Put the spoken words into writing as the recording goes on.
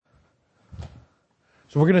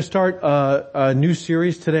So we're going to start a new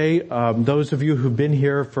series today. Those of you who've been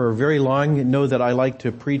here for very long know that I like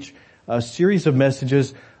to preach a series of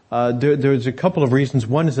messages. There's a couple of reasons.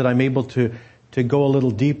 One is that I'm able to go a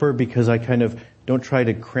little deeper because I kind of don't try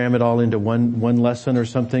to cram it all into one lesson or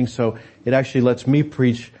something. So it actually lets me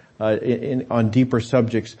preach on deeper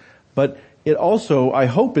subjects. But it also, I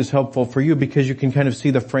hope, is helpful for you because you can kind of see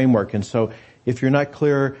the framework. And so if you're not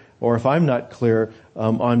clear, or if I'm not clear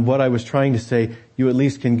on what I was trying to say, you at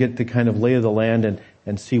least can get the kind of lay of the land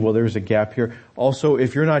and see, well, there's a gap here. Also,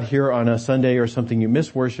 if you're not here on a Sunday or something, you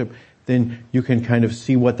miss worship, then you can kind of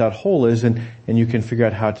see what that hole is and you can figure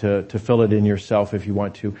out how to fill it in yourself if you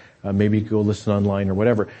want to. Maybe go listen online or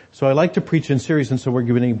whatever. So I like to preach in series, and so we're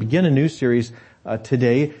going to begin a new series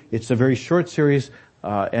today. It's a very short series,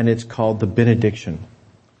 and it's called the benediction.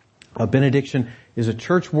 A benediction is a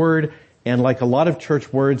church word. And like a lot of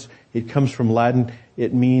church words, it comes from Latin.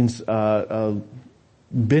 It means bene.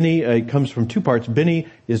 It comes from two parts. Bene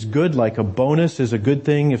is good, like a bonus is a good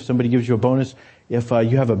thing. If somebody gives you a bonus, if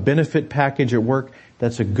you have a benefit package at work,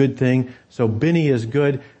 that's a good thing. So bene is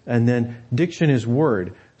good, and then diction is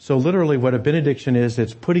word. So literally, what a benediction is,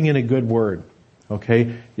 it's putting in a good word.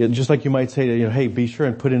 Okay, just like you might say, hey, be sure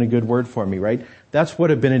and put in a good word for me, right? That's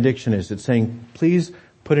what a benediction is. It's saying, please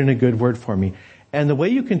put in a good word for me. And the way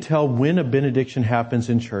you can tell when a benediction happens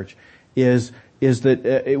in church is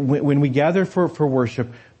that when we gather for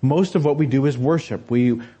worship, most of what we do is worship.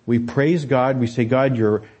 We praise God. We say, God,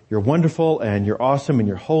 you're wonderful and you're awesome and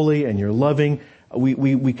you're holy and you're loving.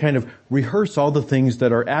 We kind of rehearse all the things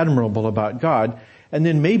that are admirable about God. And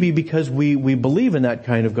then maybe because we believe in that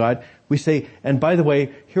kind of God, we say, and by the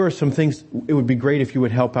way, here are some things it would be great if you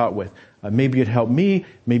would help out with. Maybe it'd help me,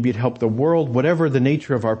 maybe it'd help the world, whatever the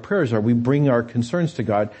nature of our prayers are, we bring our concerns to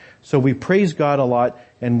God. So we praise God a lot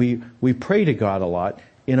and we pray to God a lot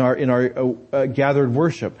in our gathered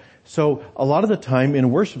worship. So a lot of the time in a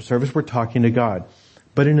worship service, we're talking to God.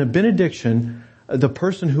 But in a benediction, the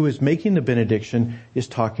person who is making the benediction is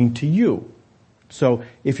talking to you. So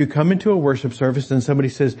if you come into a worship service and somebody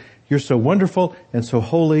says, you're so wonderful and so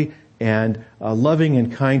holy and loving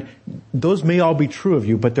and kind, those may all be true of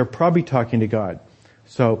you, but they're probably talking to God.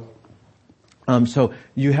 So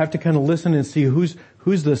you have to kind of listen and see who's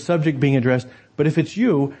the subject being addressed. But if it's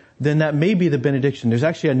you, then that may be the benediction. There's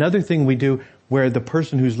actually another thing we do where the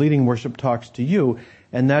person who's leading worship talks to you,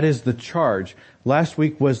 and that is the charge. Last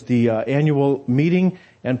week was the annual meeting,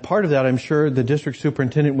 and part of that, I'm sure, the district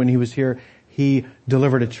superintendent, when he was here, he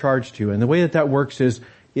delivered a charge to you. And the way that works is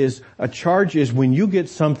a charge is when you get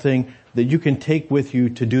something that you can take with you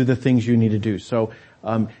to do the things you need to do. So,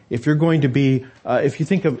 if you're going to be, if you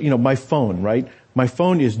think of, my phone, right? My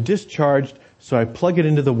phone is discharged, so I plug it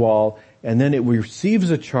into the wall, and then it receives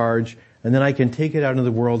a charge, and then I can take it out into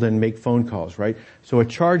the world and make phone calls, right? So a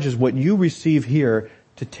charge is what you receive here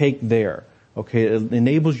to take there. Okay, it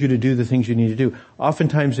enables you to do the things you need to do.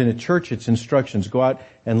 Oftentimes in a church, it's instructions. Go out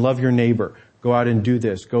and love your neighbor. Go out and do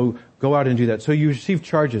this. Go out and do that. So you receive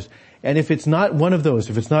charges. And if it's not one of those,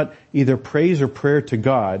 if it's not either praise or prayer to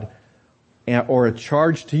God or a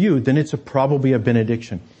charge to you, then it's probably a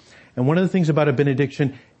benediction. And one of the things about a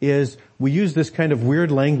benediction is we use this kind of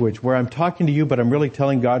weird language where I'm talking to you, but I'm really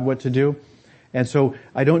telling God what to do. And so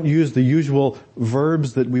I don't use the usual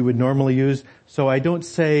verbs that we would normally use. So I don't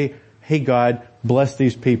say, hey, God, bless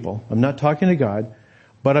these people. I'm not talking to God,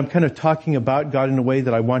 but I'm kind of talking about God in a way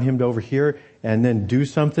that I want him to overhear and then do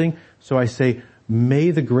something. So I say,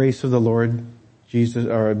 may the grace of the Lord Jesus,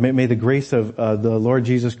 or may the grace of the Lord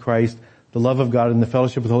Jesus Christ, the love of God and the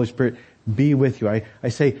fellowship of the Holy Spirit be with you. I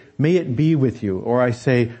say, may it be with you. Or I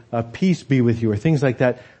say, peace be with you, or things like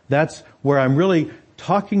that. That's where I'm really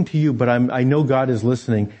talking to you, but I know God is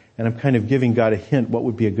listening, and I'm kind of giving God a hint what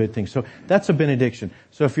would be a good thing. So that's a benediction.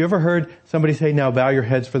 So if you ever heard somebody say, now bow your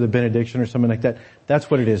heads for the benediction or something like that,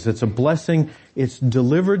 that's what it is. It's a blessing. It's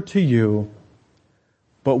delivered to you,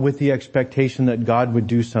 but with the expectation that God would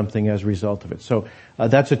do something as a result of it. So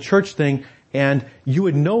that's a church thing, and you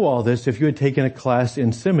would know all this if you had taken a class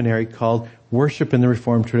in seminary called Worship in the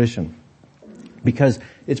Reformed Tradition. Because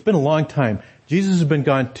it's been a long time. Jesus has been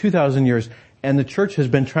gone 2,000 years, and the church has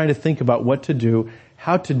been trying to think about what to do,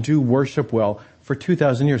 how to do worship well for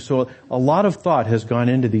 2,000 years. So a lot of thought has gone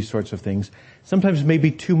into these sorts of things. Sometimes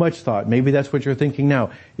maybe too much thought. Maybe that's what you're thinking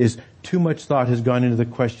now, is too much thought has gone into the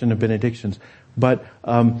question of benedictions. But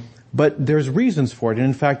there's reasons for it. And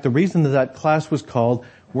in fact, the reason that class was called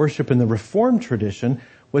Worship in the Reformed Tradition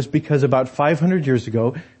was because about 500 years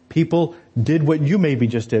ago, people did what you maybe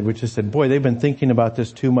just did, which is said, boy, they've been thinking about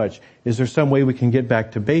this too much. Is there some way we can get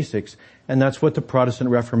back to basics? And that's what the Protestant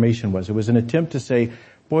Reformation was. It was an attempt to say,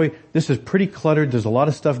 boy, this is pretty cluttered. There's a lot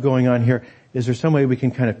of stuff going on here. Is there some way we can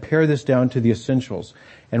kind of pare this down to the essentials?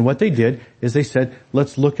 And what they did is they said,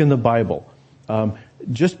 let's look in the Bible.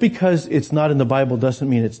 Just because it's not in the Bible doesn't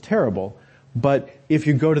mean it's terrible. But if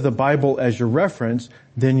you go to the Bible as your reference,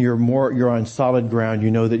 then you're on solid ground.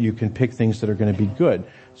 You know that you can pick things that are going to be good.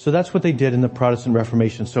 So that's what they did in the Protestant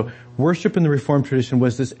Reformation. So worship in the Reformed tradition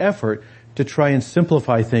was this effort to try and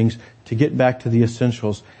simplify things, to get back to the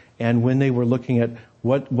essentials. And when they were looking at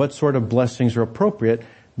what sort of blessings are appropriate,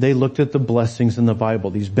 they looked at the blessings in the Bible,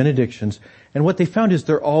 these benedictions. And what they found is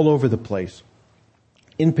they're all over the place.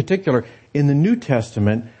 In particular, in the New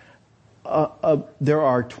Testament, there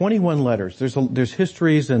are 21 letters. There's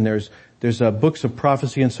histories and there's books of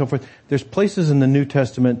prophecy and so forth. There's places in the New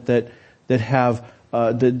Testament that have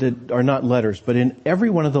that are not letters, but in every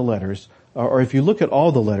one of the letters, or if you look at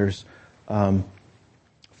all the letters,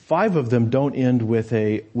 5 of them don't end with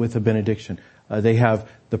a benediction. They have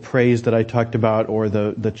the praise that I talked about or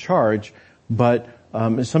the charge, but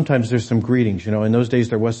sometimes there's some greetings. In those days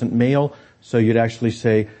there wasn't mail, so you'd actually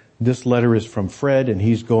say, this letter is from Fred and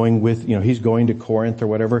he's going to Corinth or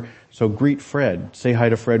whatever. So greet Fred. Say hi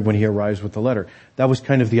to Fred when he arrives with the letter. That was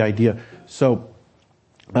kind of the idea. So,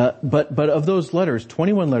 but of those letters,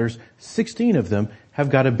 21 letters, 16 of them have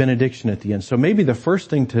got a benediction at the end. So maybe the first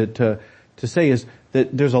thing to say is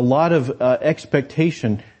that there's a lot of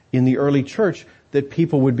expectation in the early church that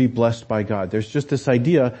people would be blessed by God. There's just this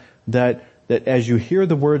idea that as you hear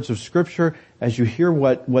the words of Scripture, as you hear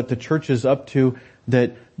what the church is up to,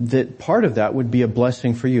 that part of that would be a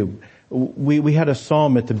blessing for you. We had a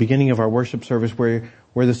psalm at the beginning of our worship service where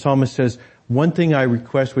the psalmist says, one thing I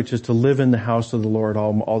request, which is to live in the house of the Lord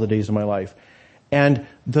all the days of my life. And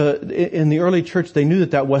in the early church, they knew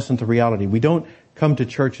that wasn't the reality. We don't come to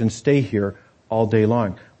church and stay here all day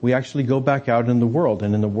long. We actually go back out in the world,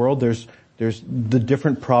 and in the world there's the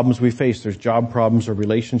different problems we face. There's job problems or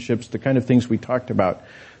relationships, the kind of things we talked about.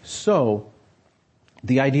 So,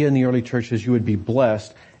 the idea in the early church is you would be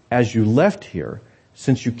blessed as you left here,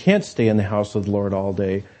 since you can't stay in the house of the Lord all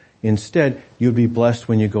day. Instead, you'd be blessed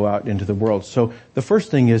when you go out into the world. So the first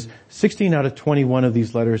thing is 16 out of 21 of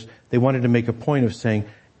these letters, they wanted to make a point of saying,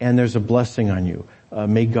 and there's a blessing on you.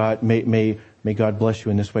 May God bless you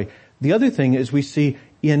in this way. The other thing is we see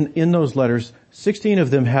in those letters, 16 of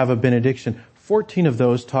them have a benediction. 14 of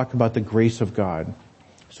those talk about the grace of God.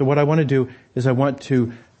 So what I want to do is I want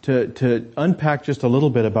to unpack just a little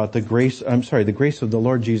bit about the grace of the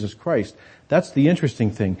Lord Jesus Christ. That's the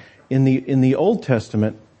interesting thing. In the Old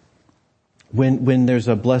Testament, when there's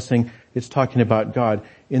a blessing, it's talking about God.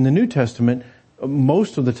 In the New Testament,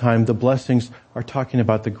 most of the time the blessings are talking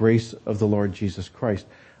about the grace of the Lord Jesus Christ.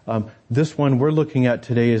 This one we're looking at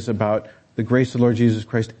today is about the grace of the Lord Jesus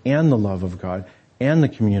Christ and the love of God and the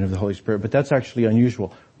communion of the Holy Spirit, but that's actually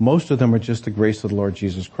unusual. Most of them are just the grace of the Lord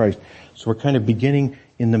Jesus Christ. So we're kind of beginning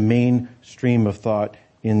in the main stream of thought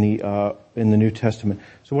in the New Testament.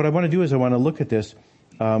 So what I want to do is I want to look at this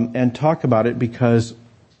and talk about it because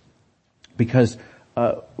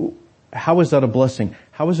how is that a blessing?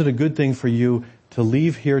 How is it a good thing for you to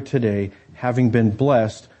leave here today having been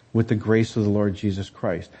blessed with the grace of the Lord Jesus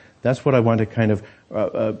Christ? That's what I want to kind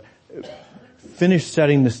of finish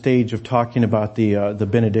setting the stage of talking about the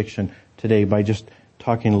benediction today by just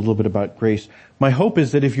talking a little bit about grace. My hope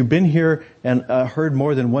is that if you've been here and heard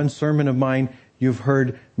more than one sermon of mine, you've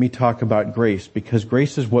heard me talk about grace, because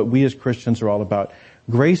grace is what we as Christians are all about.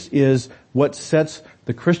 Grace is what sets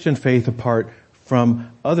the Christian faith apart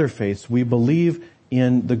from other faiths. We believe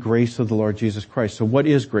in the grace of the Lord Jesus Christ. So what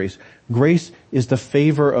is grace? Grace is the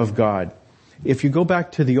favor of God. If you go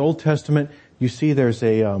back to the Old Testament, you see there's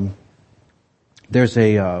a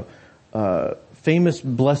famous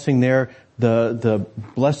blessing there, the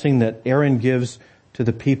blessing that Aaron gives to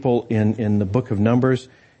the people in the book of Numbers.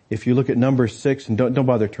 If you look at Numbers 6, and don't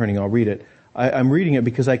bother turning, I'll read it. I'm reading it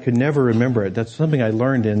because I could never remember it. That's something I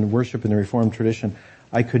learned in worship in the Reformed tradition.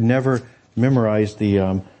 I could never memorize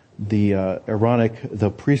the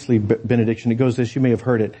priestly benediction. It goes this, you may have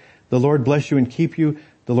heard it. The Lord bless you and keep you.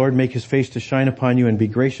 The Lord make his face to shine upon you and be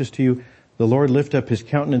gracious to you. The Lord lift up his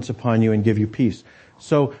countenance upon you and give you peace.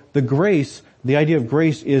 So the idea of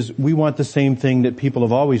grace is we want the same thing that people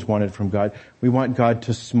have always wanted from God. We want God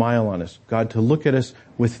to smile on us, God to look at us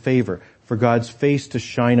with favor, for God's face to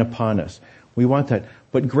shine upon us. We want that.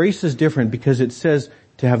 But grace is different because it says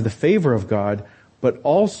to have the favor of God, but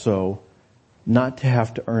also not to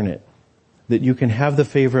have to earn it. That you can have the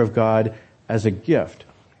favor of God as a gift.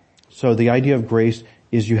 So the idea of grace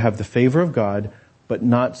is you have the favor of God, but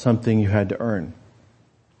not something you had to earn.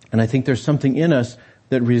 And I think there's something in us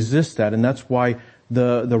that resists that, and that's why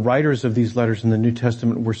the writers of these letters in the New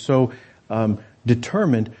Testament were so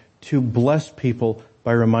determined to bless people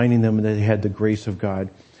by reminding them that they had the grace of God.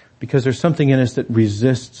 Because there's something in us that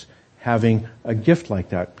resists having a gift like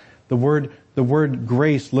that. The word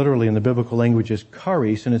grace literally in the biblical language is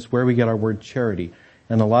charis, and it's where we get our word charity.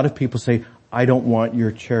 And a lot of people say, I don't want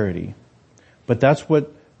your charity. But that's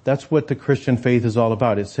what the Christian faith is all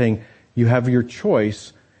about. It's saying you have your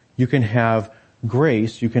choice. You can have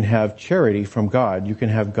grace. You can have charity from God. You can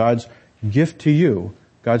have God's gift to you,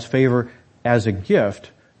 God's favor as a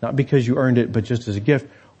gift, not because you earned it, but just as a gift,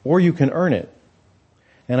 or you can earn it.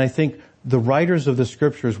 And I think the writers of the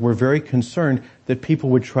scriptures were very concerned that people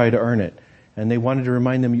would try to earn it. And they wanted to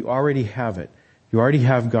remind them, you already have it. You already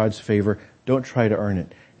have God's favor. Don't try to earn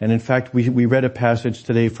it. And in fact, we read a passage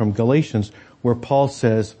today from Galatians where Paul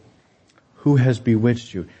says, who has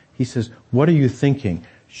bewitched you? He says, what are you thinking?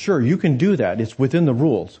 Sure, you can do that. It's within the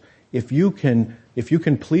rules. If you can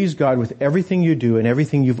please God with everything you do and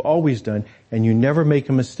everything you've always done, and you never make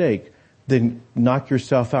a mistake, then knock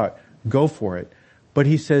yourself out. Go for it. But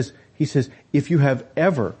he says, if you have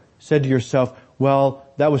ever said to yourself, well,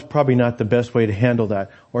 that was probably not the best way to handle that.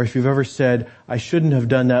 Or if you've ever said, I shouldn't have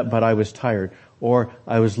done that, but I was tired. Or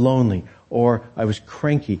I was lonely. Or I was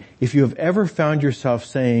cranky. If you have ever found yourself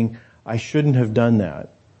saying, I shouldn't have done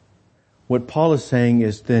that, what Paul is saying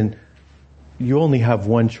is then you only have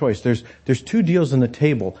one choice. There's two deals on the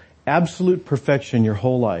table. Absolute perfection your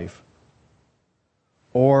whole life,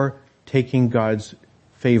 or taking God's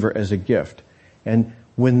favor as a gift. And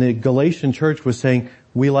when the Galatian church was saying,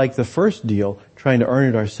 we like the first deal, trying to earn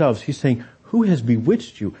it ourselves, he's saying, who has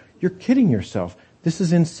bewitched you? You're kidding yourself. This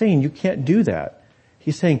is insane. You can't do that.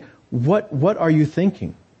 He's saying, what are you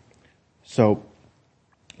thinking? So,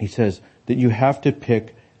 he says that you have to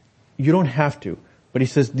pick, you don't have to, but he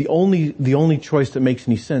says the only choice that makes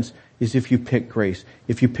any sense is if you pick grace.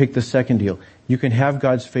 If you pick the second deal, you can have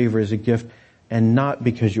God's favor as a gift and not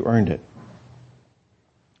because you earned it.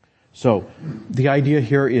 So, the idea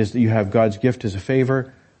here is that you have God's gift as a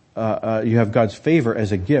favor, you have God's favor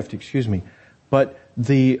as a gift, But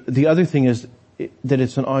the other thing is that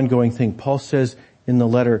it's an ongoing thing. Paul says in the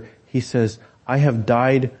letter, he says, I have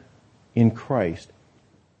died in Christ,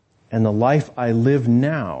 and the life I live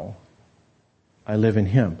now, I live in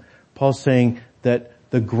Him. Paul's saying that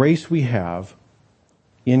the grace we have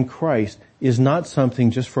in Christ is not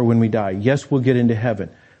something just for when we die. Yes, we'll get into heaven.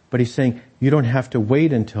 But he's saying you don't have to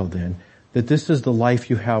wait until then, that this is the life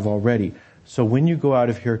you have already. So when you go out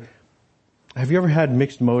of here, have you ever had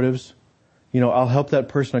mixed motives? I'll help that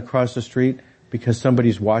person across the street because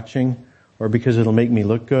somebody's watching, or because it'll make me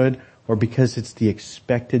look good, or because it's the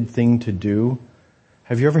expected thing to do.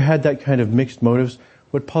 Have you ever had that kind of mixed motives?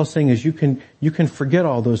 What Paul's saying is you can forget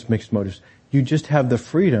all those mixed motives. You just have the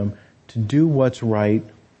freedom to do what's right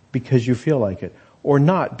because you feel like it, or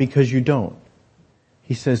not because you don't.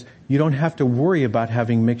 He says you don't have to worry about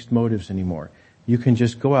having mixed motives anymore. You can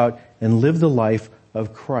just go out and live the life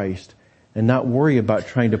of Christ and not worry about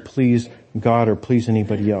trying to please God or please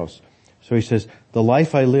anybody else. So he says, the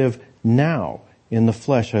life I live now in the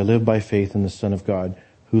flesh, I live by faith in the Son of God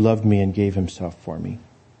who loved me and gave Himself for me.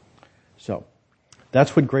 So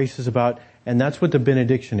that's what grace is about, and that's what the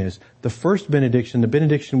benediction is. The first benediction, the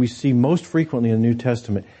benediction we see most frequently in the New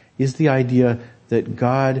Testament, is the idea that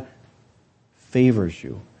God favors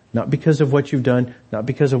you. Not because of what you've done, not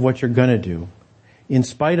because of what you're gonna do. In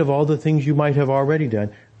spite of all the things you might have already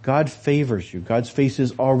done, God favors you. God's face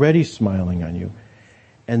is already smiling on you.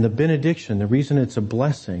 And the benediction, the reason it's a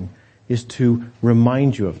blessing, is to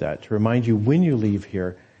remind you of that, to remind you when you leave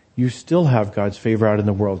here, you still have God's favor out in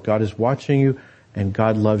the world. God is watching you, and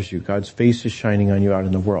God loves you. God's face is shining on you out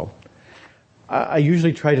in the world. I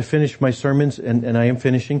usually try to finish my sermons, and I am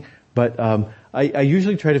finishing, but I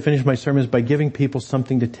usually try to finish my sermons by giving people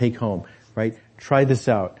something to take home, right? Try this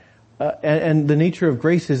out. And the nature of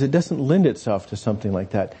grace is it doesn't lend itself to something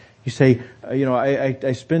like that. You say,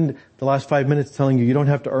 I spend the last 5 minutes telling you don't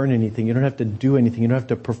have to earn anything, you don't have to do anything, you don't have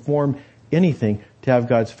to perform anything to have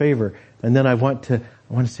God's favor. And then I want to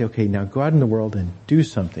say, okay, now go out in the world and do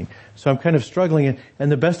something. So I'm kind of struggling,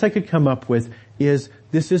 and the best I could come up with is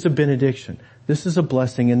this is a benediction. This is a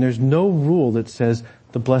blessing, and there's no rule that says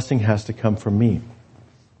the blessing has to come from me.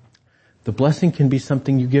 The blessing can be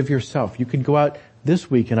something you give yourself. You could go out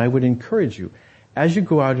this week, and I would encourage you, as you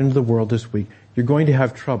go out into the world this week, you're going to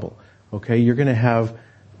have trouble, okay? You're going to have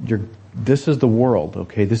this is the world,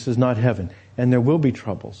 okay? This is not heaven. And there will be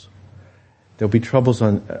troubles. There'll be troubles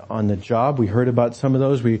on the job. We heard about some of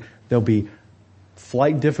those. There'll be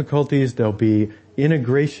flight difficulties. There'll be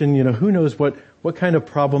integration. Who knows what kind of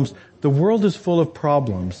problems. The world is full of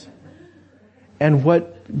problems. And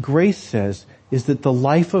what grace says is that the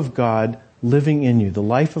life of God living in you, the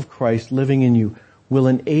life of Christ living in you, will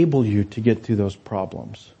enable you to get through those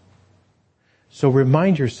problems. So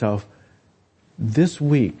remind yourself this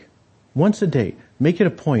week, once a day, make it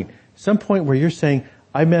a point, some point where you're saying,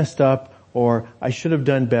 I messed up, or I should have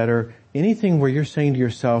done better. Anything where you're saying to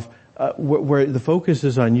yourself, where the focus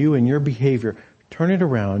is on you and your behavior, turn it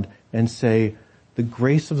around and say, the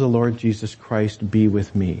grace of the Lord Jesus Christ be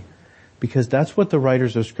with me. Because that's what the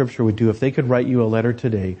writers of Scripture would do. If they could write you a letter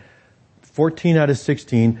today, 14 out of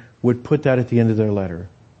 16 would put that at the end of their letter.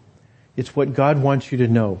 It's what God wants you to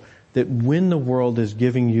know, that when the world is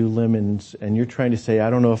giving you lemons and you're trying to say,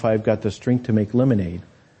 I don't know if I've got the strength to make lemonade,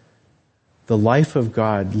 the life of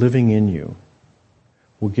God living in you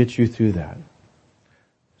will get you through that.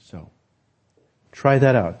 So, try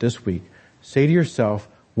that out this week. Say to yourself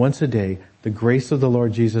once a day, the grace of the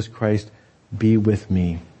Lord Jesus Christ be with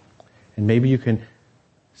me. And maybe you can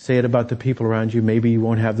say it about the people around you. Maybe you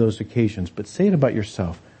won't have those occasions, but say it about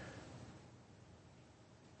yourself.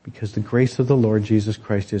 Because the grace of the Lord Jesus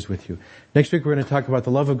Christ is with you. Next week we're going to talk about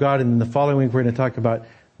the love of God, and then the following week we're going to talk about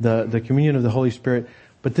the communion of the Holy Spirit.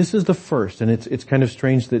 But this is the first, and it's kind of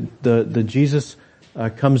strange that the Jesus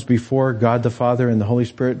comes before God the Father and the Holy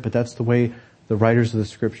Spirit, but that's the way the writers of the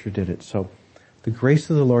Scripture did it. So, the grace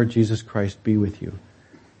of the Lord Jesus Christ be with you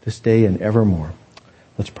this day and evermore.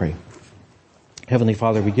 Let's pray. Heavenly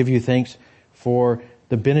Father, we give you thanks for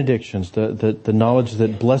the benedictions, the knowledge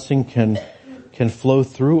that blessing can flow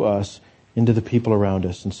through us into the people around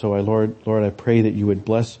us. And so, Lord, I pray that you would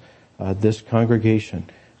bless this congregation,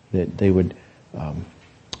 that they would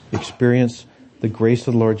experience the grace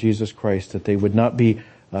of the Lord Jesus Christ, that they would not be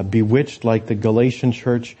bewitched like the Galatian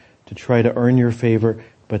church to try to earn your favor,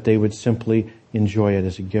 but they would simply enjoy it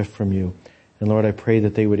as a gift from you. And Lord, I pray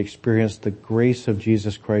that they would experience the grace of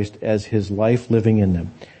Jesus Christ as his life living in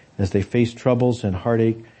them, as they face troubles and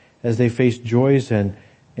heartache, as they face joys and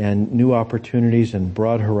new opportunities and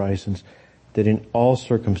broad horizons, that in all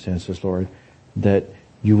circumstances, Lord, that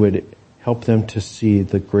you would help them to see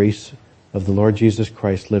the grace of the Lord Jesus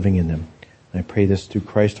Christ living in them. And I pray this through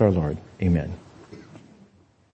Christ our Lord. Amen.